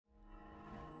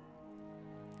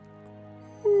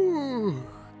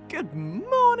Good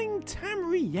morning,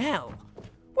 Tamriel.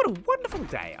 What a wonderful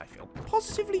day. I feel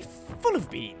positively full of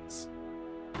beans.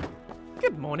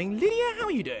 Good morning, Lydia. How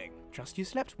are you doing? Trust you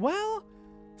slept well?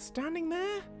 Standing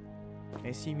there? I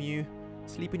assume you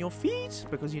sleep on your feet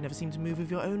because you never seem to move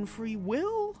of your own free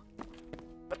will?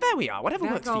 But there we are. Whatever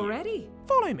works for you. Already?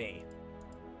 Follow me.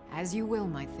 As you will,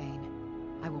 my Thane.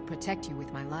 I will protect you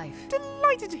with my life.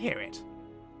 Delighted to hear it.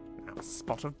 Now, a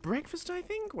spot of breakfast, I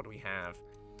think. What do we have?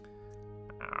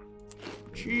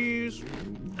 Cheese,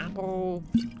 apple.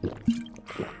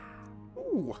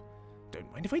 Ooh,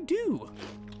 don't mind if I do.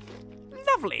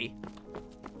 Lovely.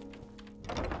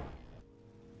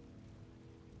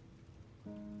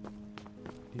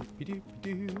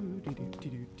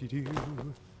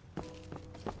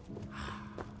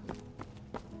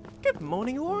 Good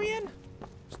morning, Auryen.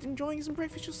 Just enjoying some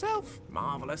breakfast yourself?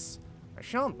 Marvellous. I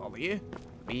shan't bother you.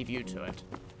 Leave you to it.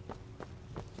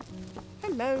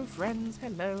 Hello, friends.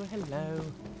 Hello, hello.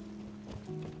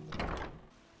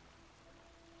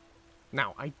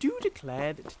 Now, I do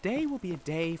declare that today will be a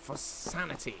day for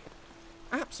sanity.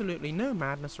 Absolutely no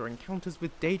madness or encounters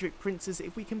with Daedric princes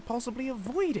if we can possibly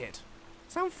avoid it.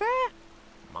 Sound fair?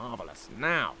 Marvellous.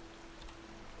 Now,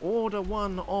 order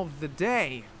one of the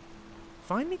day.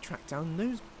 Finally track down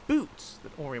those boots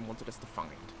that Auryen wanted us to find.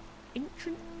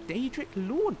 Ancient Daedric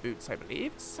Lord boots, I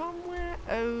believe, somewhere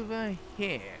over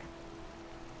here.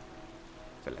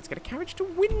 So let's get a carriage to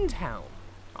Windhelm,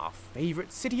 our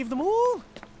favourite city of them all.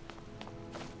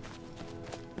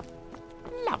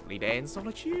 Lovely day in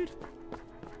solitude.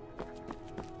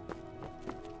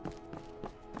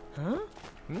 Huh?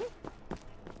 Hmm?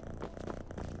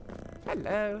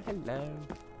 Hello, hello.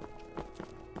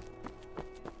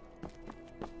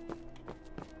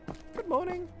 Good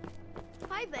morning.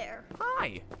 Hi there.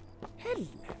 Hi. Hello,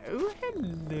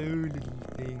 hello, little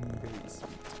thing. Very sweet.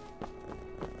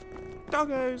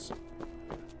 Doggos.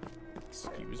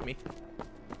 Excuse me.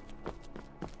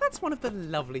 That's one of the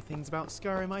lovely things about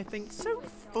Skyrim, I think. So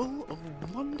full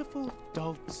of wonderful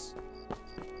dogs.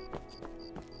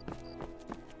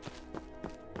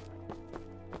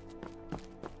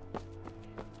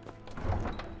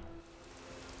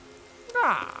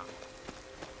 Ah!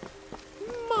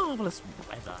 Marvellous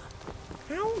weather.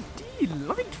 How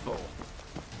delightful.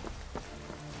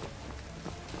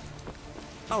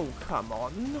 Oh, come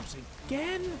on, not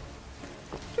again.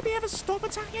 Do they ever stop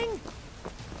attacking?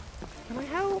 Can I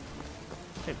help?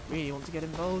 I don't really want to get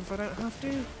involved if I don't have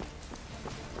to.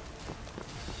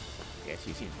 Yes,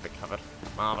 you seem to be covered.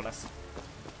 Marvellous.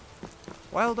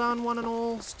 Well done, one and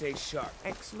all. Stay sharp.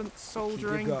 Excellent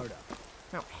soldiering. Keep your guard up.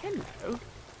 Now, hello.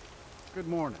 Good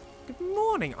morning. Good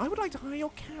morning. I would like to hire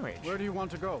your carriage. Where do you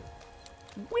want to go?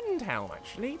 Windhelm,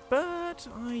 actually, but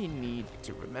I need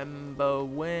to remember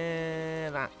where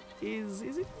that is.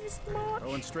 Is it Eastmarch?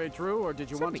 Going straight through, or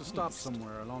did you want to stop East.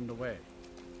 somewhere along the way?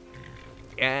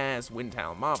 Yes,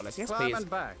 Windhelm. Marvellous. Yes, Climb please. and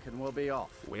back, and we'll be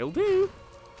off. Will do.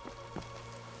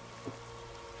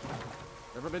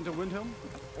 Ever been to Windhelm?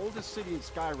 Oldest city in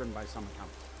Skyrim by some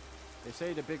account. They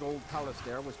say the big old palace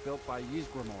there was built by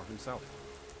Ysgramor himself.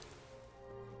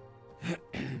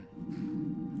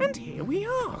 And here we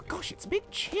are. Gosh, it's a bit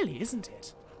chilly, isn't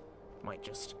it? Might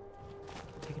just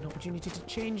take an opportunity to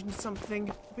change into something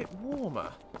a bit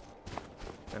warmer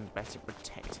and better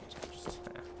protected. Just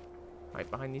hide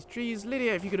behind these trees.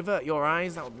 Lydia, if you could avert your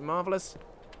eyes, that would be marvellous.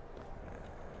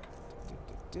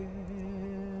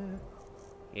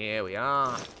 Here we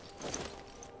are.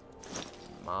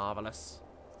 Marvellous.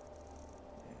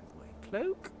 And my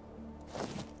cloak.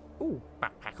 Ooh,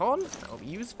 backpack on. That'll be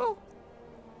useful.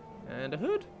 And a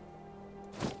hood.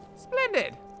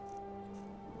 Splendid.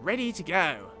 Ready to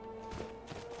go.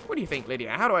 What do you think,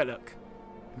 Lydia? How do I look?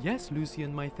 Yes,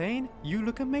 Lucien, my Thane, you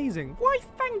look amazing. Why,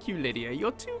 thank you, Lydia.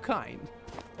 You're too kind.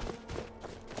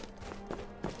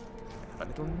 Have a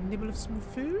little nibble of some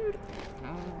food.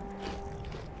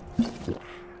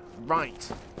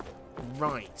 Right.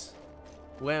 Right.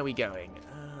 Where are we going?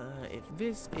 If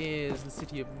this is the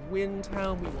city of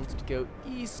Windhelm, we wanted to go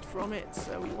east from it,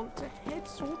 so we want to head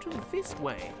sort of this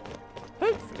way.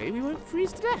 Hopefully we won't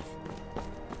freeze to death.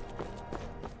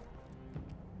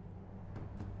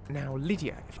 Now,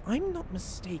 Lydia, if I'm not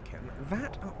mistaken,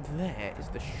 that up there is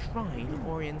the shrine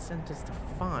Auryen sent us to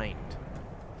find.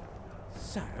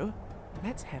 So,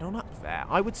 let's head on up there.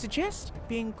 I would suggest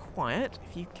being quiet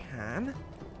if you can.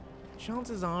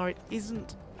 Chances are it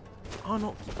isn't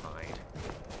unoccupied.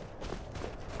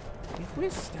 If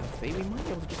we're stealthy, we might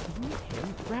be able to just meet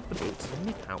him, grab the boots, and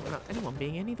nip out without anyone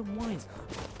being any the wiser.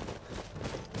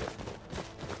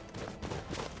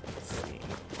 Let's see.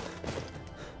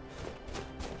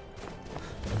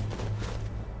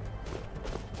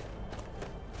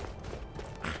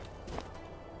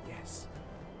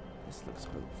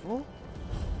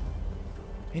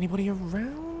 Anybody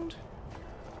around?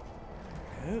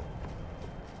 No.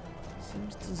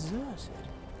 Seems deserted.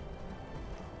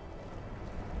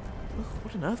 Ugh,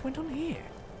 what on earth went on here?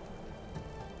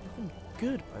 Nothing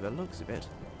good by the looks of it.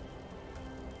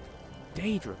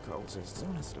 Daedra cultists,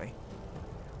 honestly.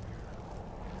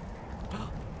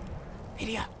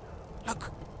 Lydia,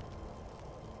 look!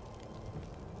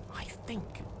 I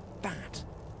think that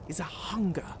is a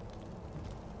hunger.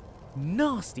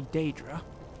 Nasty Daedra.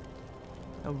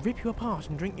 They'll rip you apart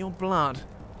and drink your blood.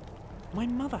 My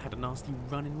mother had a nasty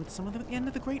run-in with some of them at the end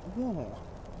of the Great War.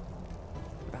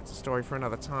 But that's a story for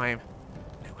another time.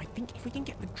 No, I think if we can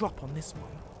get the drop on this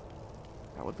one,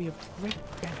 that would be of great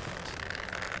benefit.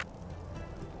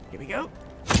 Here we go.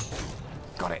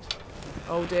 Got it.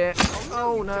 Oh dear.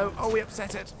 Oh no. Oh, we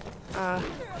upset it.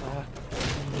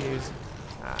 News.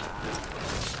 I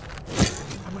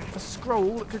might have a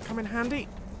scroll that could come in handy.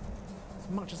 As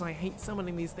much as I hate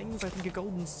summoning these things, I think a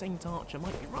golden saint archer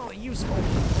might be rather useful.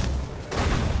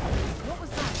 What was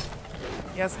that?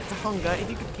 Yes, it's a hunger. If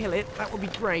you could kill it, that would be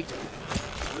great.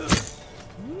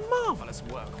 Marvellous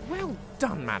work. Well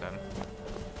done, madam.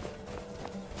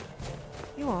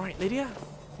 You alright, Lydia?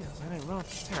 Yes, I know, rather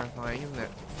terrifying, isn't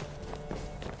it?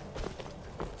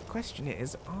 The question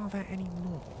is, are there any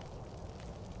more?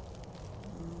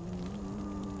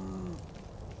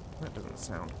 That doesn't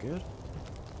sound good.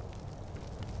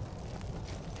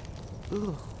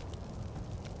 Ugh.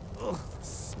 Ugh, the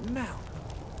smell.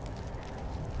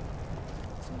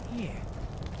 What's in here?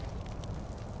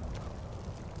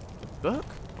 A book?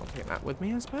 I'll take that with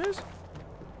me, I suppose.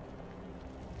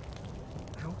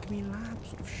 Alchemy lab,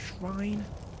 sort of shrine.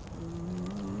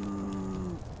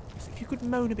 So if you could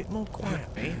moan a bit more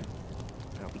quietly,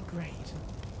 that would be great.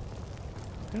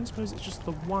 I don't suppose it's just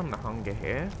the one hunger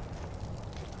here.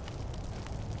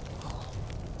 Oh,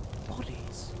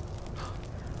 bodies.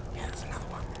 Yeah, there's another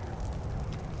one.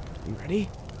 You ready?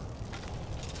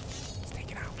 Let's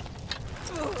take it out.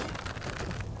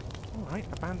 Alright,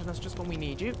 abandon us just when we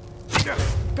need you.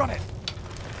 Got it!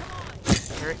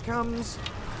 Here it comes.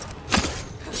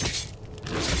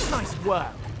 Nice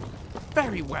work.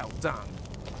 Very well done.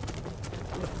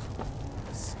 Ugh,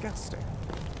 disgusting.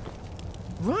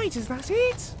 Right, is that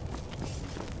it?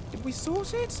 Did we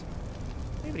sort it?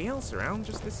 Nobody else around,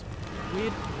 just this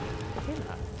weird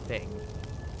pillar thing.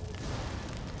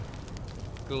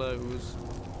 Glows.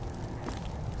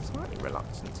 Slightly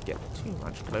reluctant to get too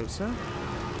much closer.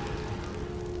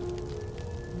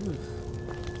 Oof.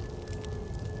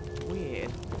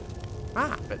 Weird.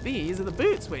 Ah, but these are the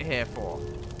boots we're here for.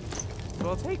 So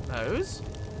I'll take those.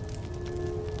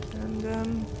 And,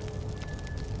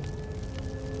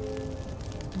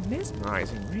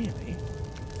 mesmerizing, really.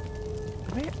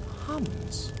 The way it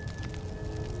hums.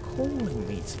 Calling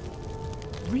me to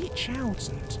reach out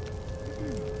and...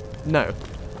 No.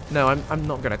 No, I'm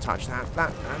not going to touch that.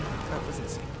 That doesn't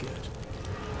seem good.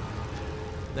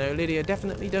 No, Lydia,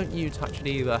 definitely don't you touch it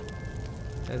either.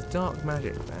 There's dark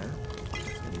magic there.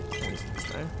 Poisons,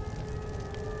 though.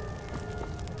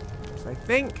 So I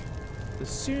think the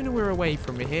sooner we're away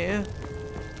from here,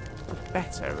 the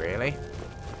better, really.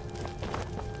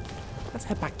 Let's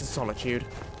head back to Solitude.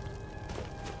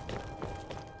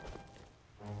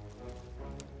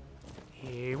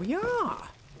 Here we are.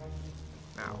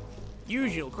 Now,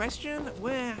 usual question,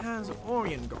 where has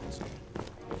Auryen gone to?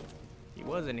 He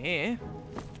was in here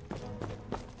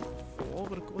before,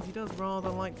 but of course he does rather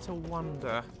like to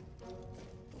wander.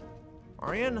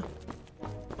 Auryen?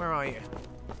 Where are you?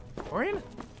 Auryen?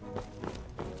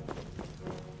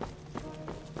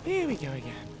 Here we go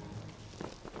again.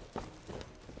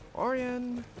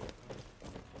 Auryen?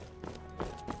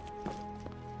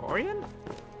 Auryen?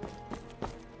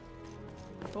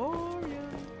 Auryen?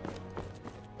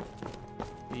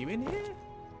 Are you in here?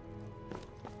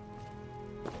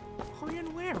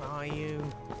 Auryen, where are you?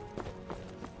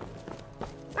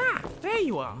 Ah, there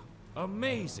you are.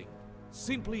 Amazing.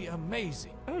 Simply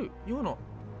amazing. Oh, you're not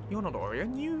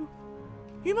Auryen.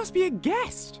 You must be a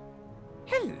guest.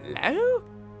 Hello?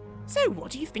 So,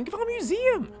 what do you think of our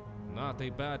museum? Not a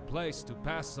bad place to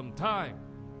pass some time.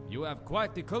 You have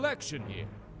quite the collection here.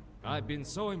 I've been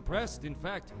so impressed, in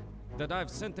fact, that I've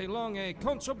sent along a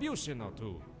contribution or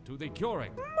two to the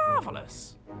curator.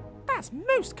 Marvelous. That's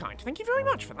most kind. Thank you very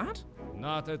much for that.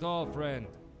 Not at all, friend.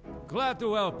 Glad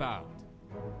to help out.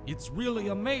 It's really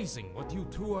amazing what you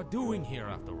two are doing here,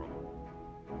 after all.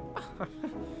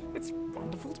 It's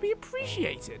wonderful to be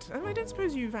appreciated. I don't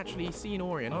suppose you've actually seen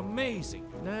Auryen. Amazing.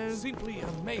 No. Simply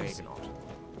amazing. Maybe not.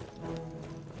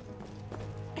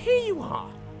 Here you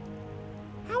are.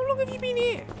 How long have you been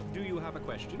here? Do you have a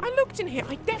question? I looked in here.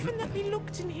 I definitely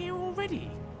looked in here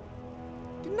already.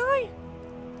 didn't I?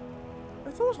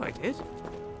 I thought I did.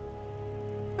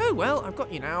 Oh well, I've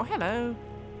got you now. Hello.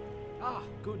 Ah,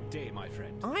 good day, my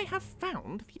friend. I have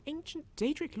found the ancient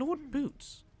Daedric Lord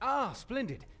boots. Ah,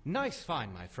 splendid. Nice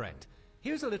find, my friend.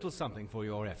 Here's a little something for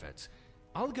your efforts.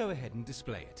 I'll go ahead and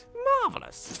display it.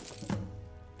 Marvellous.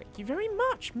 Thank you very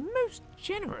much. Most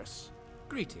generous.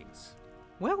 Greetings.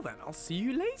 Well then, I'll see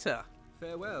you later.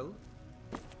 Farewell.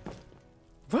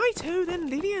 Righto then,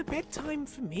 Lydia. Bedtime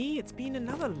for me. It's been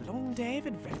another long day of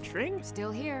adventuring.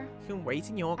 Still here. You can wait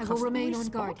in your I will remain on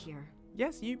spot. guard here.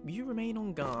 Yes, you remain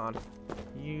on guard.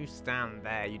 You stand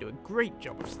there. You do a great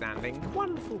job of standing.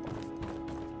 Wonderful, wonderful.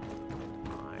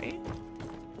 I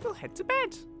will head to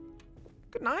bed.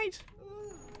 Good night.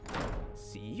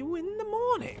 See you in the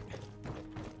morning.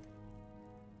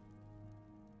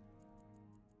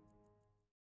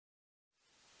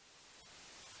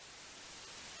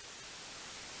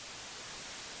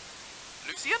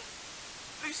 Lucien?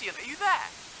 Lucien, are you there?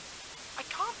 I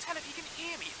can't tell if he can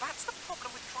hear me. That's the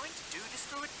problem with trying to do this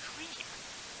through a dream.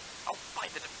 Oh, by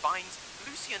the divines.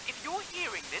 Lucien, if you're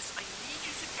hearing this, I need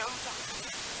you to go to...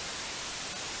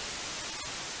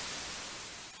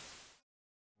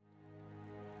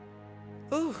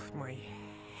 Oh, my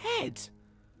head.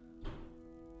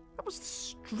 That was the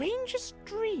strangest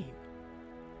dream.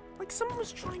 Like someone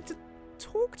was trying to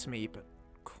talk to me, but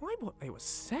quite what they were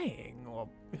saying, or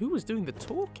who was doing the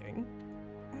talking,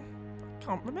 I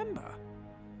can't remember.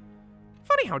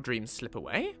 Funny how dreams slip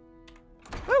away.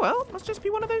 Oh well, must just be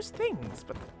one of those things,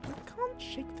 but I can't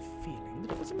shake the feeling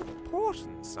that it was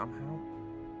important somehow.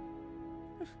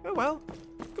 Oh well.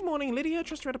 Good morning, Lydia.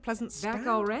 Trust you had a pleasant stand. Back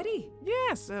already?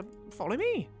 Yes, follow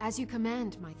me. As you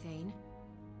command, my Thane.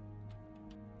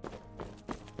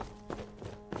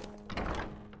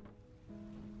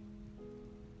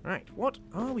 Right, what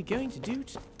are we going to do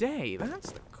today?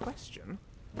 That's the question.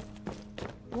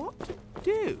 What to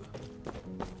do?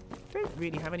 Don't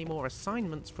really have any more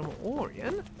assignments from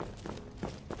Auryen.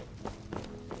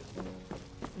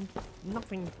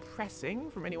 Nothing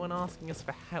pressing from anyone asking us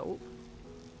for help.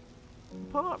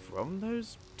 Apart from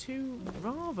those two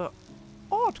rather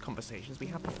odd conversations we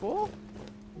had before.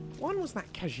 One was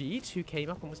that Khajiit who came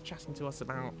up and was chatting to us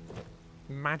about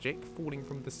magic falling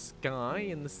from the sky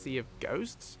in the Sea of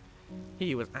Ghosts.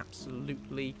 He was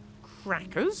absolutely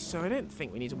crackers, so I don't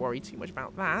think we need to worry too much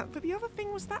about that. But the other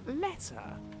thing was that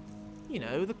letter. You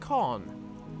know, the con.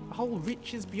 The whole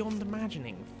riches beyond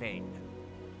imagining thing.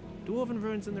 Dwarven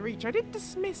ruins in the Reach. I did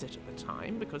dismiss it at the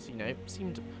time because, you know, it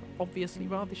seemed obviously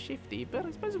rather shifty, but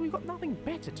I suppose if we've got nothing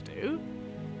better to do,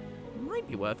 it might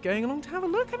be worth going along to have a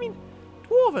look. I mean,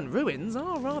 Dwarven ruins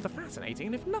are rather fascinating,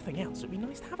 and if nothing else, it would be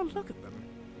nice to have a look at them.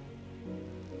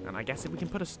 And I guess if we can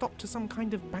put a stop to some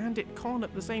kind of bandit con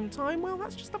at the same time, well,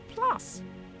 that's just a plus.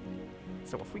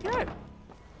 So off we go.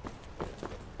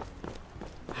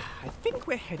 I think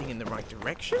we're heading in the right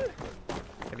direction.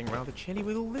 Getting rather chilly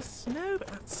with all this snow, but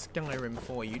that's Skyrim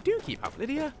for you. Do keep up,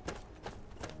 Lydia.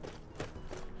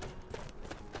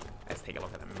 Let's take a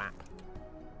look at the map.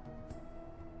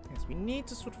 Yes, we need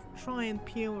to sort of try and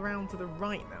peel around to the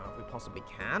right now if we possibly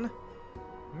can.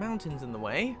 Mountains in the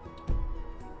way.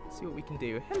 See what we can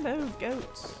do. Hello,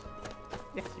 goats.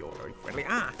 Yes, you're very friendly.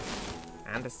 Ah!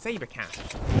 And a saber cat.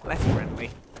 Less friendly.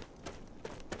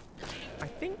 I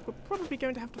think we're probably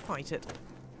going to have to fight it.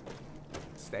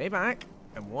 Stay back.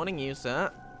 I'm warning you, sir.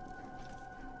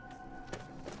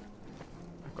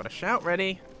 I've got a shout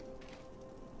ready.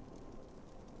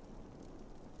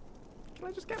 Can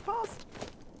I just get past?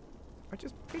 I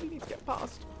just really need to get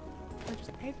past. Can I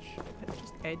just edge? Let's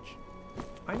just edge.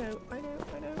 I know.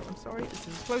 I'm sorry. This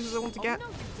is as close as I want to get.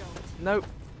 No.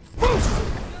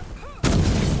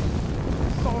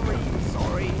 Sorry.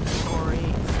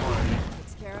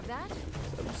 Takes care of that.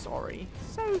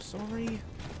 So sorry.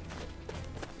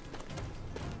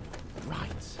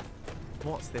 Right.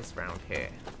 What's this round here?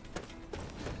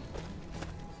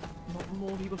 Not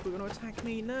more people who are going to attack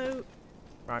me, no.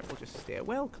 Right, we'll just steer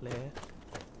well clear.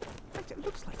 In fact, it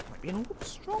looks like it might be an old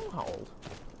stronghold.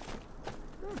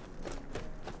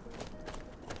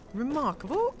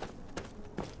 Remarkable.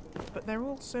 But they're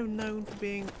also known for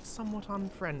being somewhat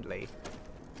unfriendly.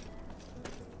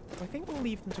 So I think we'll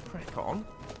leave them to crack on.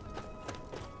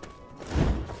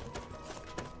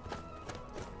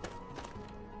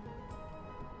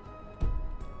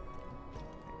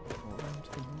 Around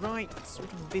to the right,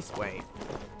 sort of this way.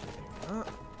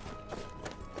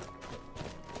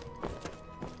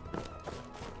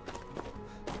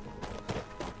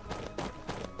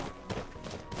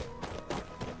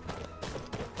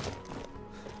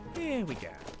 Here we go.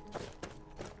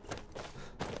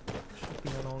 Should be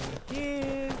along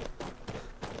here.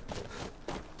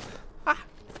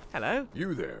 Hello.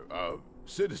 You there,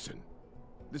 citizen.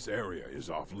 This area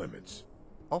is off limits.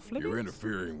 Off limits? You're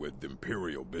interfering with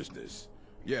Imperial business.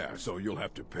 Yeah, so you'll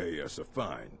have to pay us a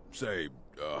fine. Say,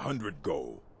 100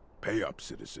 gold. Pay up,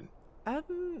 citizen.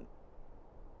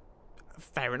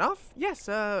 Fair enough. Yes,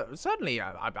 certainly.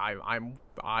 I'm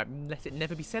let it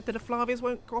never be said that a Flavius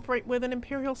won't cooperate with an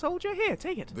Imperial soldier. Here,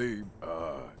 take it. The,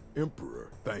 Emperor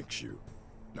thanks you.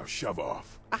 Now shove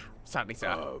off. Ah, certainly,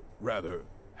 sir. Rather,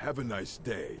 have a nice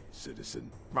day,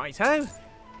 citizen. Righto.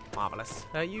 Marvellous.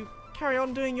 You carry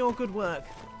on doing your good work.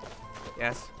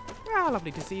 Yes. Ah,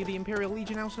 lovely to see the Imperial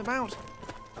Legion out and about.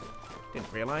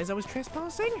 Didn't realise I was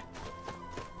trespassing.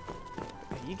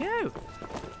 There you go.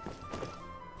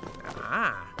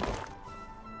 Ah.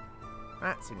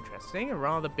 That's interesting. A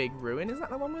rather big ruin. Is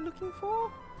that the one we're looking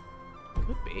for?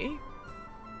 Could be.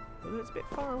 Although it's a bit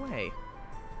far away.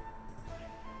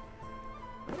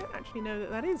 I don't actually know that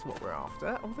that is what we're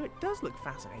after, although it does look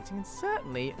fascinating and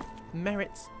certainly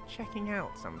merits checking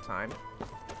out sometime.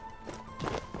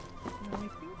 Now, I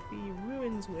think the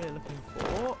ruins we're looking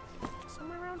for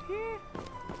somewhere around here?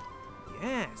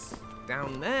 Yes,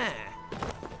 down there.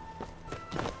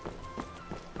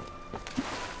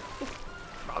 Oh,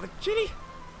 rather chilly.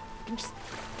 I can just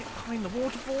get behind the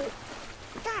waterfall.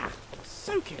 Ah,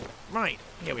 soaking. Right,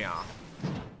 here we are.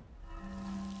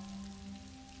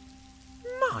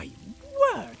 My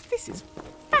word, this is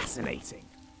fascinating.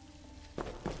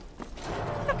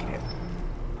 Look at it.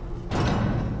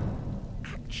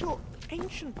 Actual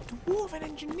ancient dwarven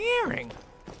engineering.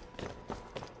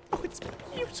 Oh, it's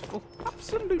beautiful.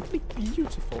 Absolutely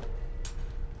beautiful.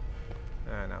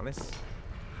 Now this.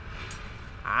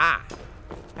 Ah,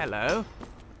 hello.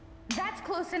 That's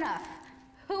close enough.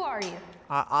 Who are you?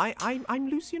 I'm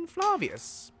Lucien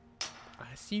Flavius.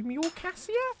 I assume you're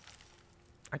Cassia?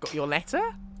 I got your letter?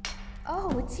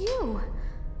 Oh, it's you.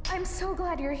 I'm so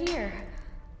glad you're here.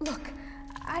 Look,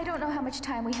 I don't know how much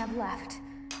time we have left.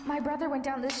 My brother went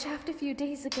down this shaft a few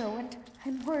days ago and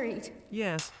I'm worried.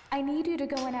 Yes. I need you to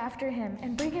go in after him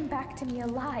and bring him back to me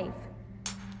alive.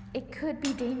 It could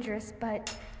be dangerous,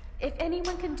 but if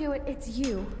anyone can do it, it's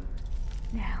you.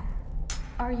 Now,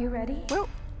 are you ready? Well,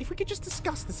 if we could just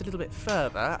discuss this a little bit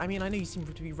further. I mean, I know you seem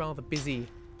to be rather busy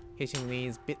hitting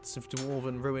these bits of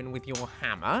dwarven ruin with your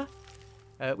hammer,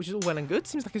 which is all well and good.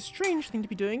 Seems like a strange thing to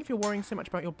be doing if you're worrying so much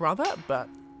about your brother, but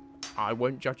I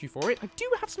won't judge you for it. I do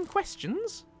have some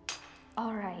questions.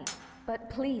 All right, but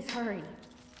please hurry.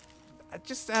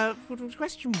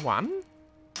 Question one.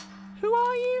 Who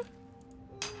are you?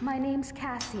 My name's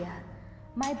Cassia.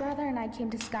 My brother and I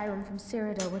came to Skyrim from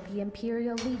Cyrodiil with the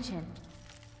Imperial Legion,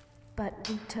 but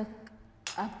we took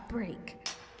a break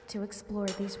to explore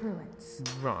these ruins.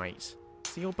 Right.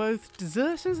 So you're both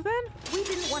deserters then? We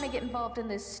didn't want to get involved in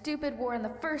this stupid war in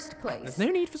the first place. There's no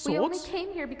need for swords. We only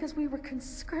came here because we were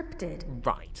conscripted.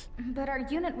 Right. But our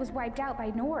unit was wiped out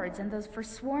by Nords and those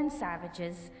forsworn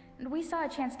savages, and we saw a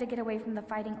chance to get away from the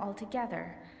fighting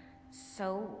altogether.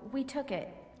 So we took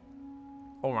it.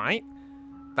 All right.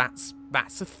 That's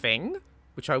a thing,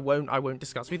 which I won't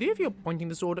discuss with you. If you're pointing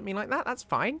the sword at me like that, that's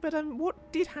fine. But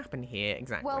what did happen here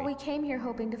exactly? Well, we came here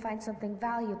hoping to find something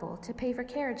valuable to pay for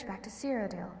carriage back to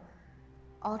Cyrodiil.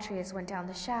 Altreus went down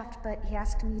the shaft, but he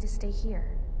asked me to stay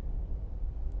here.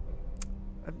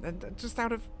 Just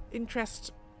out of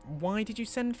interest, why did you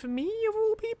send for me, of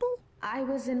all people? I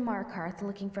was in Markarth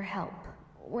looking for help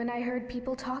when I heard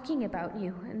people talking about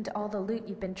you and all the loot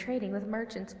you've been trading with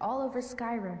merchants all over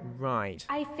Skyrim. Right.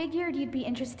 I figured you'd be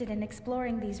interested in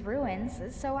exploring these ruins,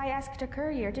 so I asked a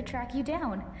courier to track you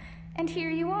down. And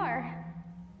here you are.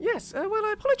 Yes, well,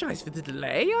 I apologise for the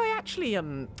delay. I actually,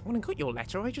 when I got your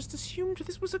letter, I just assumed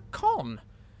this was a con.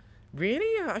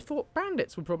 Really? I thought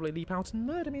bandits would probably leap out and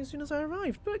murder me as soon as I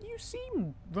arrived, but you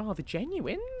seem rather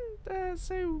genuine.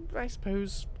 So I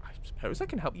suppose I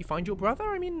can help you find your brother.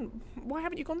 I mean, why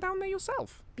haven't you gone down there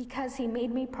yourself? Because he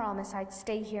made me promise I'd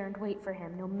stay here and wait for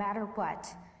him no matter what.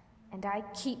 And I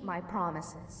keep my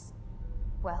promises.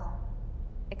 Well,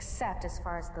 except as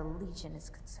far as the Legion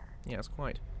is concerned. Yes,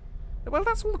 quite. Well,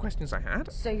 that's all the questions I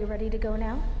had. So you're ready to go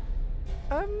now?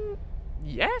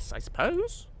 Yes, I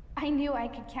suppose. I knew I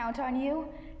could count on you.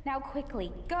 Now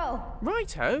quickly, go!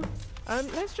 Righto.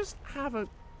 Let's just have a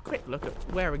quick look at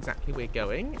where exactly we're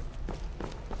going.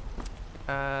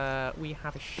 We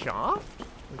have a shaft,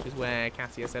 which is where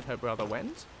Cassia said her brother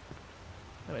went.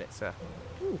 Oh, and it's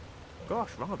ooh,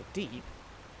 gosh, rather deep.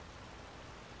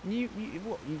 We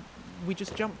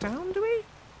just jump down, do we?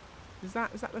 Is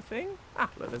that the thing? Ah,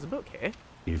 look, there's a book here.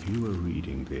 If you are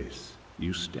reading this,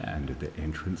 you stand at the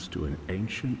entrance to an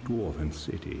ancient dwarven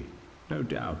city. No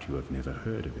doubt you have never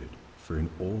heard of it. for in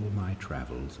all my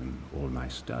travels and all my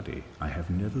study, I have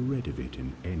never read of it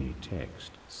in any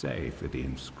text, save for the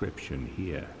inscription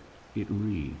here. It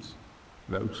reads,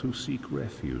 "Those who seek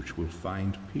refuge will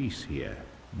find peace here,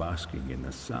 basking in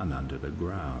the sun under the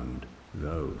ground.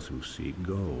 Those who seek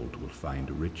gold will find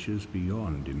riches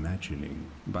beyond imagining,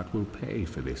 but will pay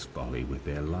for this folly with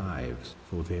their lives,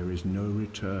 for there is no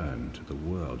return to the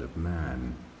world of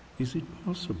man." Is it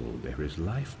possible there is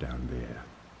life down there?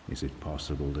 Is it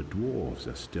possible the dwarves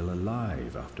are still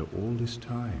alive after all this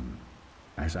time?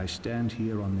 As I stand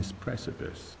here on this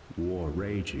precipice, war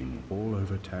raging all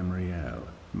over Tamriel,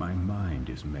 my mind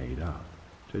is made up.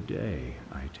 Today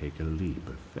I take a leap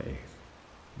of faith.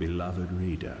 Beloved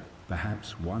reader,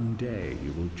 perhaps one day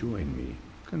you will join me.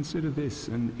 Consider this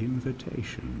an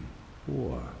invitation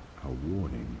or a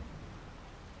warning.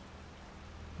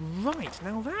 Right,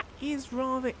 now that is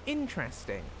rather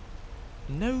interesting.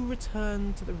 No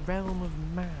return to the realm of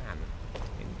man,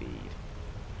 indeed.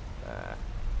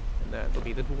 And there'll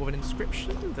be the dwarven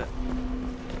inscription that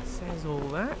says all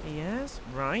that, yes,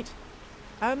 right.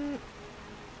 I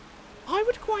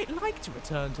would quite like to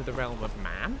return to the realm of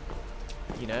man,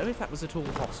 you know, if that was at all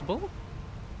possible.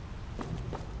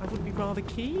 I would be rather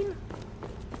keen.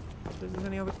 I suppose there's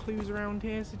any other clues around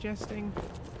here suggesting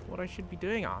what I should be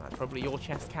doing. Ah, that's probably your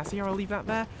chest, Cassia. I'll leave that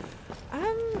there.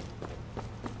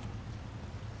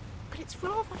 But it's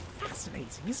rather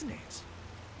fascinating, isn't it?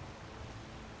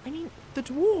 I mean, the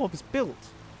dwarves built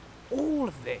all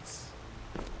of this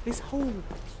whole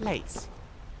place,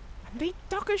 and they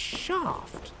dug a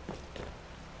shaft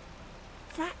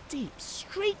that deep,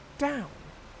 straight down,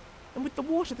 and with the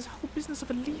water, this whole business of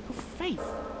a leap of faith.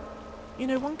 You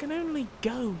know, one can only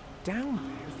go down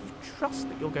there if you trust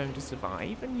that you're going to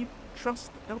survive, and you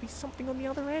trust that there'll be something on the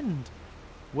other end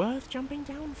worth jumping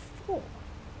down for.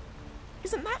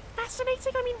 Isn't that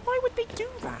fascinating? I mean, why would they do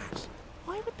that?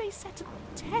 Why would they set a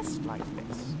test like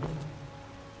this?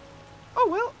 Oh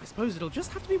well, I suppose it'll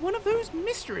just have to be one of those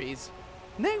mysteries.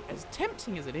 No, as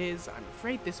tempting as it is, I'm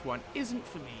afraid this one isn't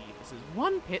for me. This is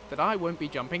one pit that I won't be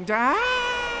jumping down.